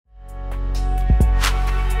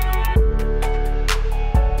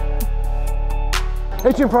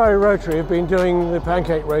Hitchin Priory Rotary have been doing the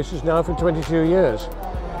pancake races now for 22 years.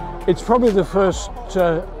 It's probably the first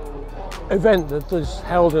event that is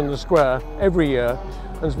held in the square every year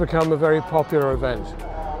and has become a very popular event.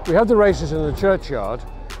 We have the races in the churchyard.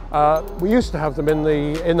 We used to have them in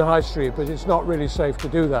the high street, but it's not really safe to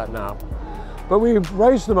do that now. But we've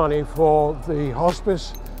raised the money for the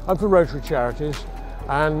Hospice and for Rotary charities,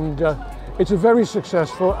 and it's a very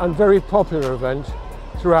successful and very popular event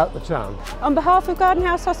throughout the town. On behalf of Garden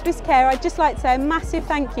House Hospice Care, I'd just like to say a massive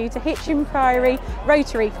thank you to Hitchin Priory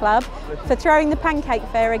Rotary Club for throwing the pancake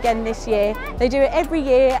fair again this year. They do it every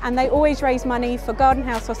year and they always raise money for Garden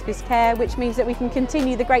House Hospice Care, which means that we can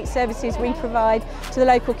continue the great services we provide to the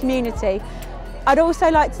local community. I'd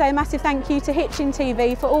also like to say a massive thank you to Hitchin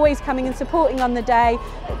TV for always coming and supporting on the day,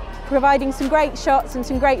 providing some great shots and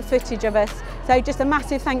some great footage of us. So just a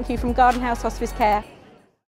massive thank you from Garden House Hospice Care.